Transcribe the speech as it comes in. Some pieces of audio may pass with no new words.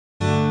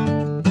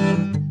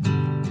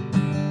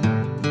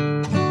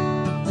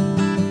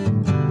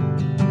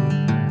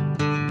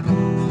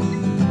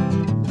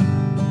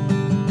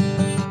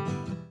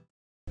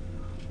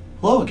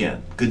Hello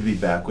again, good to be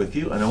back with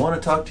you, and I want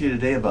to talk to you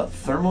today about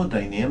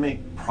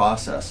thermodynamic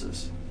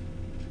processes.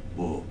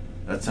 Whoa,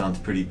 that sounds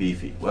pretty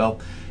beefy.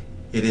 Well,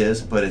 it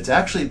is, but it's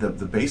actually, the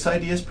base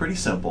idea is pretty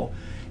simple,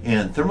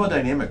 and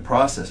thermodynamic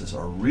processes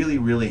are really,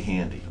 really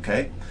handy,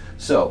 okay?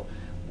 So,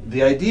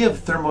 the idea of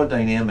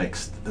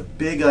thermodynamics, the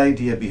big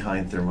idea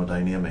behind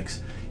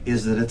thermodynamics,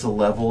 is that it's a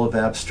level of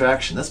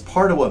abstraction. That's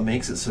part of what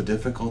makes it so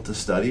difficult to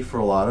study for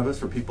a lot of us,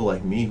 for people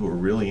like me who are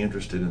really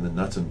interested in the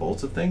nuts and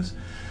bolts of things.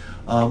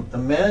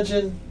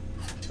 Imagine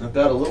I've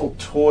got a little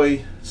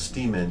toy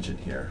steam engine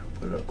here.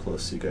 Put it up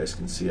close so you guys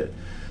can see it.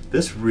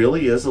 This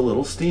really is a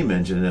little steam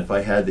engine, and if I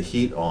had the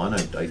heat on,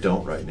 I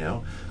don't right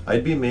now,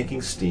 I'd be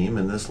making steam,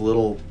 and this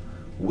little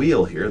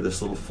wheel here,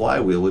 this little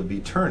flywheel, would be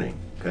turning,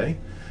 okay?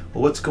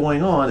 Well, what's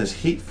going on is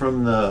heat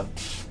from the,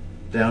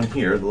 down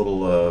here, the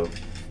little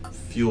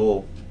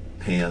fuel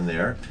pan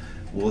there,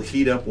 will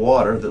heat up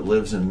water that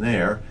lives in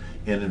there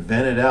and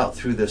vent it out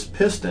through this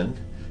piston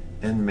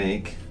and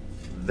make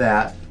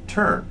that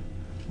turn.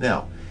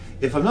 Now,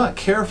 if I'm not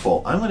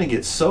careful, I'm going to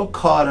get so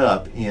caught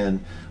up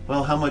in,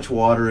 well, how much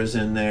water is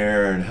in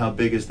there and how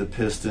big is the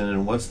piston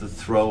and what's the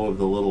throw of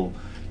the little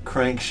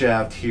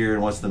crankshaft here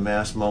and what's the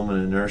mass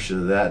moment inertia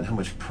of that and how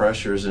much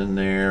pressure is in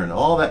there and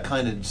all that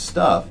kind of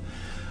stuff,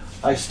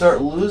 I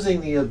start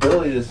losing the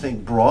ability to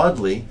think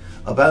broadly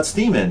about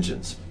steam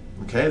engines.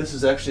 Okay, this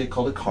is actually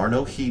called a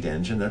Carnot heat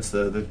engine. That's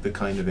the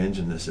kind of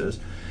engine this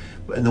is.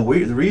 And the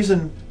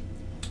reason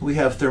we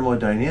have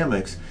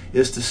thermodynamics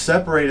is to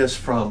separate us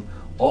from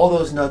all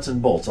those nuts and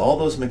bolts, all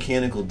those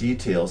mechanical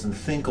details, and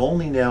think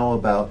only now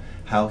about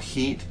how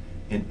heat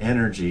and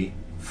energy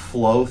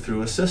flow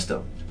through a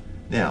system.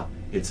 Now,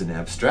 it's an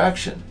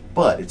abstraction,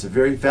 but it's a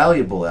very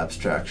valuable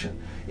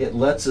abstraction. It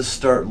lets us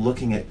start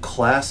looking at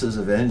classes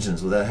of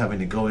engines without having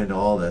to go into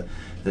all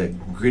the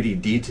gritty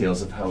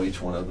details of how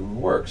each one of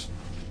them works.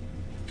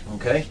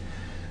 Okay?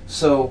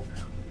 So,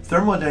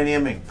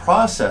 thermodynamic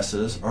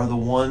processes are the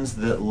ones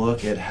that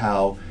look at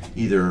how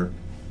either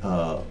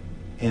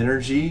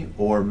energy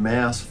or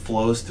mass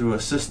flows through a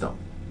system.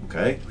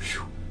 Okay?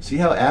 See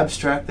how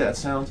abstract that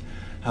sounds?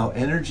 How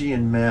energy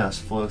and mass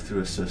flow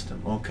through a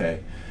system.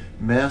 Okay.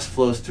 Mass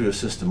flows through a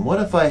system. What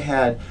if I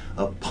had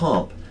a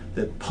pump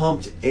that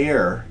pumped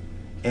air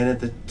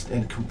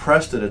and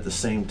compressed it at the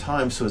same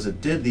time, so as it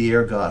did, the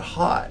air got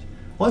hot?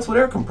 Well, that's what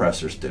air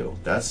compressors do.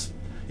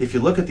 If you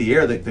look at the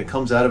air that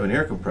comes out of an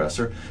air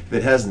compressor, if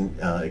it hasn't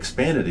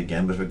expanded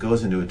again, but if it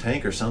goes into a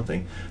tank or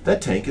something,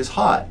 that tank is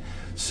hot.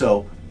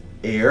 So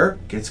air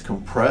gets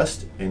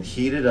compressed and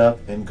heated up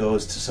and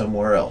goes to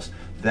somewhere else.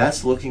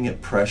 That's looking at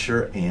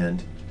pressure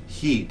and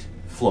heat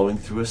flowing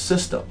through a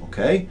system,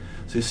 okay?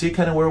 So you see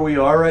kind of where we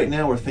are right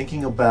now. We're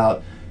thinking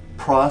about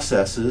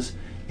processes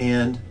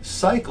and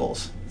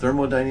cycles,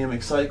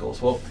 thermodynamic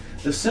cycles. Well,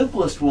 the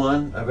simplest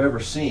one I've ever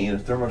seen, a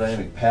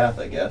thermodynamic path,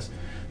 I guess,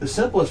 the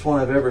simplest one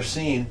I've ever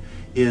seen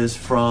is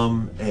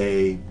from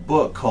a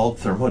book called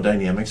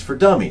Thermodynamics for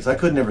Dummies. I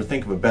couldn't ever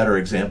think of a better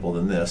example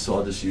than this, so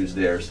I'll just use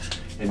theirs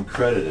and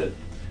credit it.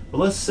 But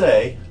let's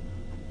say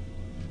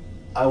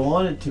I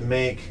wanted to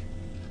make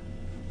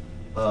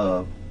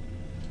a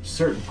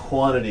certain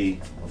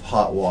quantity of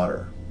hot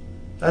water.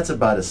 That's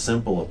about as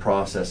simple a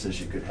process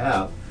as you could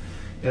have.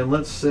 And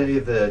let's say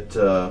that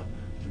the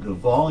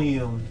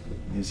volume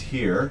is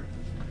here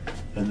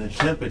and the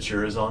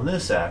temperature is on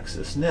this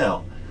axis.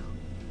 Now,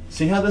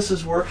 see how this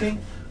is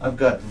working? I've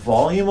got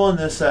volume on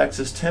this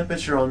axis,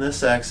 temperature on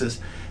this axis.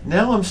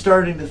 Now I'm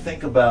starting to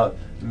think about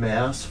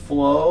mass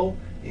flow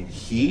and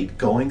heat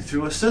going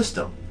through a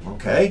system.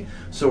 Okay?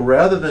 So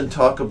rather than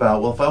talk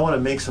about, well, if I want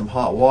to make some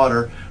hot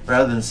water,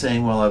 rather than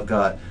saying, well, I've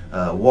got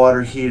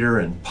water heater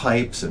and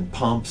pipes and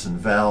pumps and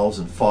valves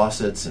and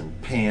faucets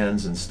and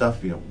pans and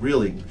stuff,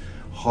 really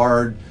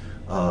hard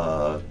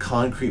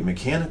concrete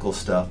mechanical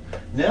stuff.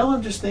 Now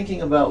I'm just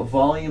thinking about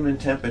volume and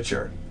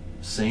temperature.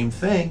 Same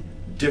thing,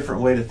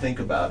 different way to think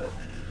about it.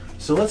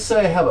 So let's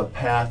say I have a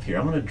path here.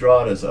 I'm going to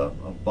draw it as a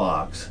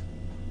box.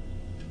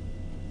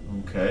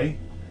 Okay,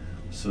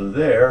 so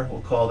there,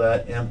 we'll call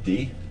that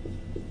empty.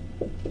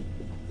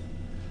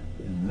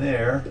 And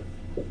there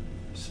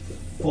is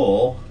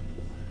full,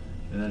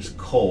 and there's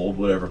cold,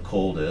 whatever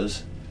cold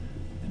is,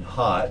 and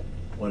hot,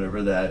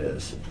 whatever that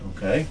is.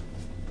 Okay,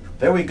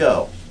 there we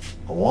go.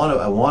 I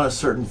want a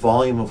certain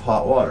volume of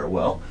hot water.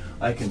 Well,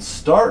 I can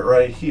start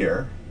right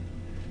here,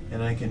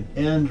 and I can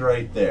end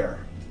right there.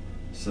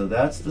 So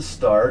that's the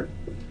start,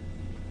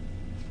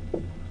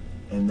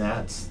 and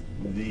that's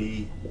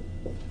the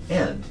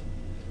end.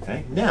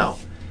 Okay, now,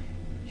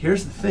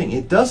 here's the thing.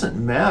 It doesn't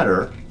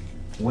matter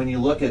when you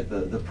look at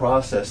the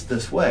process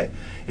this way.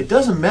 It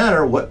doesn't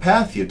matter what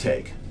path you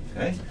take.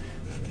 Okay,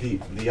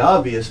 the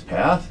obvious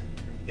path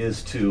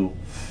is to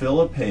fill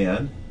a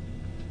pan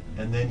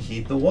and then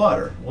heat the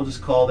water. We'll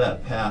just call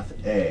that path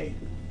A.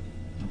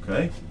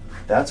 Okay,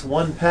 that's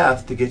one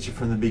path to get you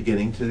from the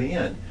beginning to the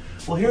end.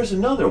 Well, here's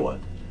another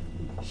one.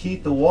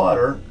 Heat the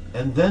water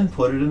and then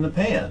put it in the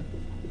pan.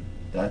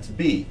 That's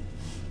B.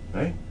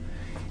 Right?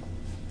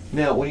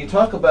 Now, when you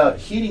talk about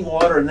heating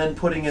water and then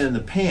putting it in the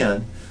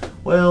pan,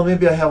 Well,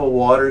 maybe I have a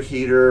water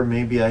heater,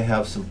 maybe I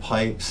have some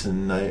pipes,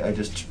 and I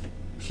just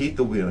heat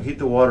the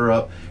water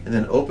up and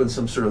then open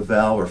some sort of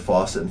valve or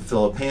faucet and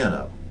fill a pan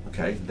up.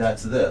 Okay,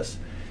 that's this.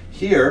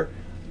 Here,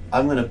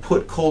 I'm going to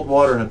put cold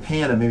water in a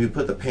pan and maybe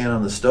put the pan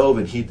on the stove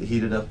and heat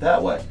it up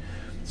that way.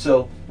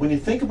 So when you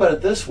think about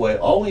it this way,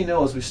 all we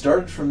know is we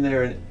started from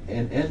there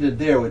and ended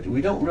there.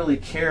 We don't really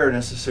care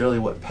necessarily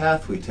what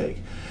path we take.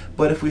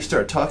 But if we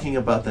start talking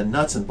about the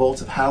nuts and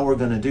bolts of how we're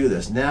going to do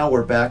this, now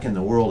we're back in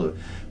the world of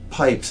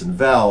pipes and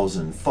valves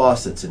and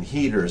faucets and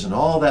heaters and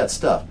all that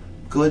stuff.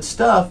 Good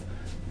stuff,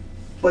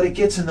 but it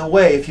gets in the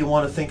way if you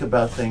want to think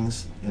about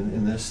things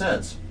in this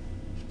sense.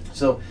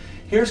 So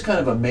here's kind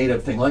of a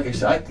made-up thing. Like I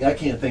said, I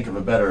can't think of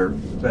a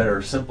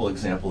better simple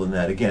example than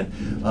that. Again,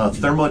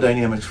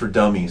 Thermodynamics for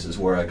Dummies is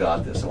where I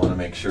got this. I want to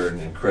make sure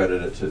and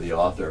credit it to the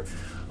author.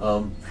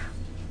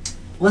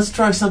 Let's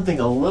try something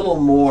a little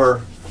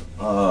more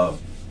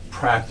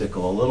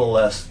practical, a little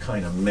less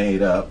kind of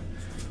made up.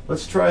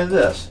 Let's try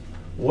this.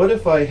 What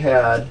if I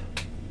had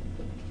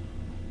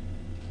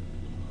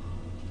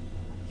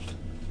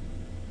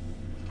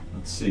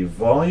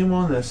volume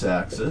on this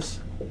axis,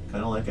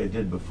 kind of like I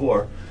did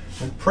before,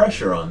 and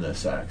pressure on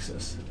this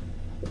axis.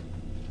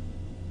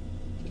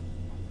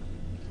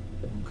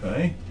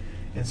 Okay,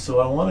 and so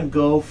I want to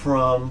go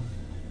from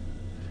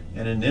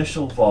an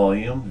initial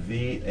volume,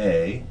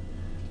 VA,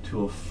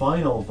 to a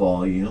final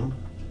volume,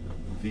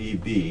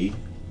 VB,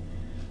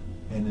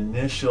 an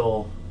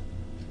initial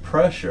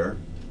pressure,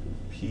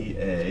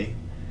 PA,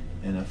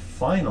 and a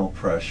final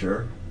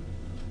pressure,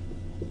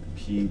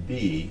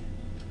 PB.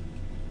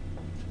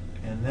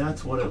 And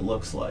that's what it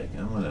looks like.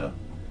 I'm going to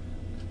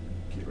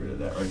get rid of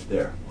that right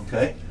there.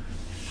 Okay?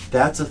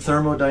 That's a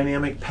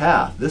thermodynamic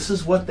path. This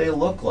is what they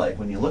look like.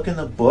 When you look in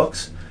the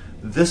books,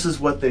 this is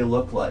what they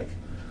look like.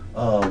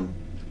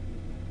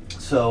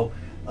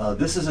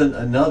 This is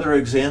another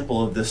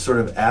example of this sort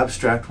of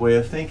abstract way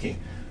of thinking.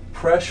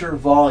 Pressure,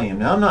 volume.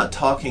 Now I'm not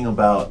talking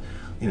about,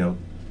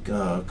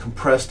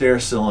 compressed air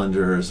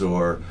cylinders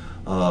or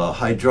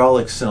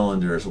hydraulic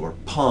cylinders or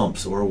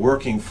pumps or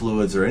working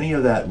fluids or any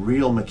of that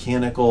real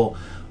mechanical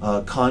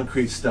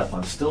concrete stuff.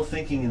 I'm still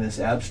thinking in this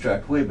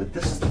abstract way, but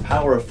this is the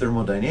power of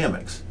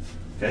thermodynamics.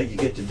 Okay, you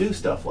get to do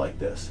stuff like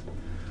this.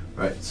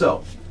 Right,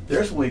 so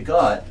there's what we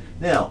got.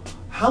 Now,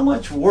 how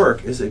much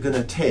work is it going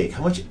to take?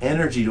 How much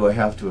energy do I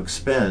have to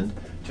expend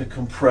to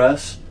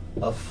compress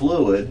a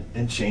fluid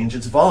and change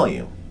its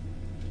volume?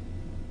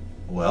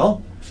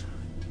 Well,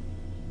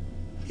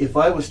 if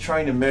I was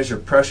trying to measure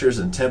pressures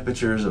and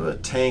temperatures of a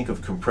tank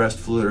of compressed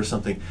fluid or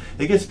something,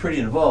 it gets pretty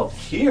involved.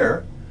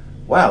 Here,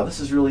 wow, this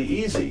is really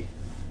easy.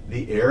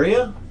 The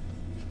area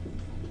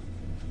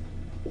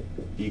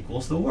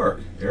equals the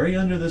work. Area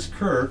under this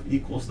curve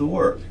equals the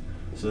work.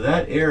 So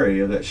that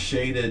area, that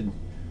shaded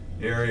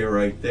area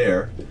right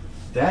there,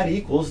 that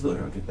equals the,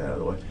 I'll get that out of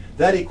the way,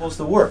 that equals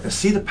the work. Now,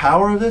 see the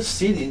power of this?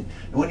 See,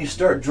 when you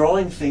start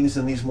drawing things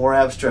in these more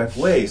abstract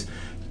ways,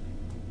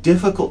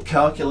 difficult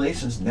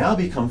calculations now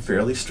become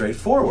fairly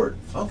straightforward.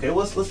 Okay,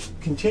 let's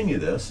continue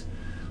this.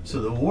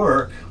 So the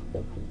work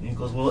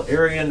equals, well,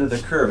 area under the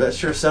curve. That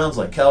sure sounds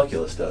like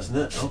calculus, doesn't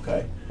it?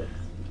 Okay.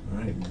 All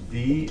right,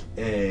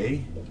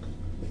 VA,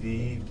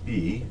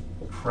 VB,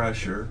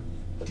 pressure,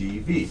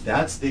 dV.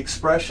 That's the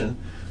expression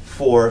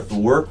for the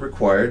work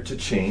required to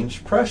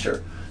change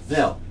pressure.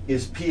 Now,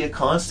 is P a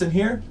constant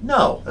here?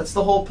 No, that's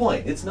the whole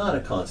point. It's not a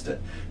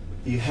constant.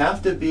 You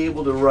have to be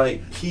able to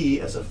write P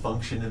as a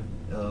function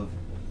of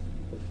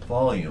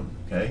volume,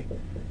 okay?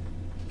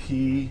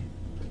 P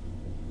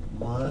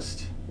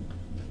must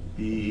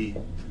be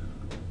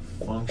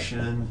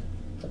function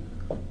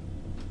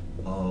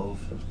of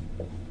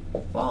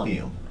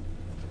volume.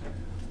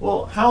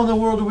 Well, how in the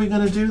world are we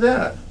going to do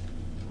that?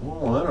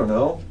 Well, I don't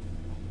know.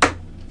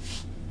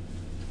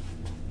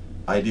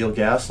 Ideal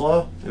gas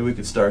law? Maybe we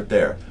could start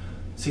there.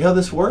 See how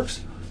this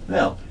works?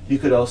 Now, you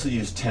could also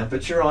use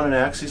temperature on an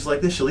axis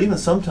like this. You'll even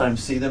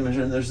sometimes see them,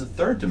 and there's a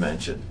third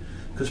dimension,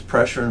 because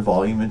pressure and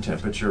volume and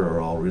temperature are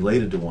all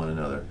related to one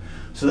another.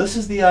 So this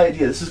is the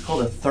idea. This is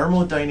called a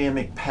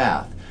thermodynamic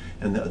path.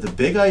 And the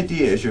big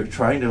idea is you're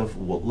trying to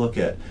look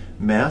at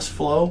mass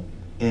flow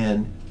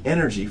and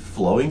energy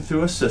flowing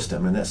through a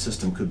system, and that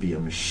system could be a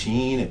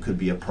machine, it could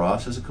be a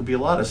process, it could be a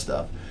lot of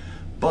stuff.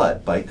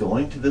 But by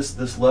going to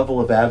this level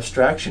of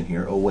abstraction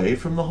here, away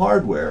from the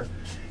hardware,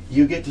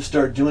 you get to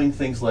start doing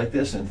things like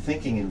this and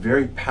thinking in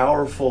very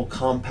powerful,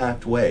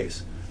 compact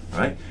ways.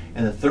 Right?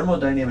 And the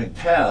thermodynamic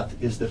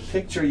path is the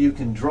picture you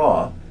can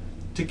draw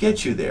to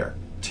get you there.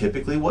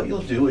 Typically what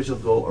you'll do is you'll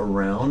go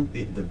around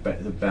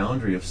the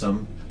boundary of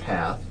some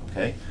path,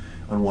 okay,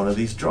 on one of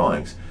these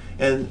drawings.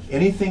 And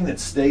anything that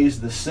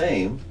stays the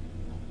same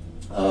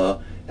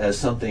as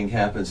something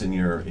happens in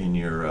your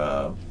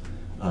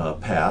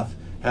path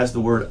has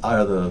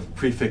the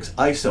prefix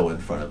iso in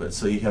front of it.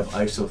 So you have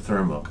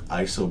isothermic,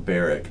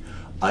 isobaric,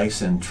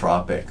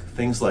 isentropic,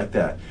 things like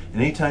that.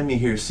 And anytime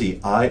you see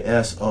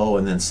ISO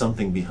and then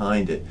something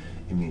behind it,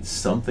 it means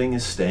something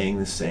is staying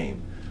the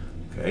same.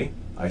 Okay?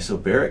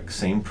 Isobaric,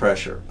 same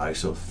pressure.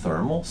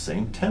 Isothermal,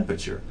 same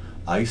temperature.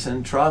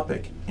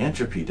 Isentropic,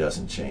 entropy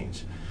doesn't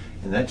change.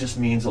 And that just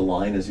means a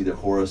line is either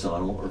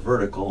horizontal or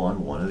vertical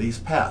on one of these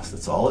paths.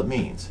 That's all it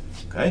means.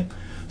 Okay?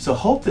 So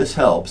hope this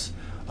helps.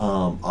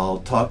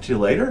 I'll talk to you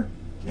later,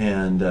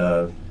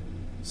 and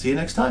see you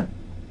next time.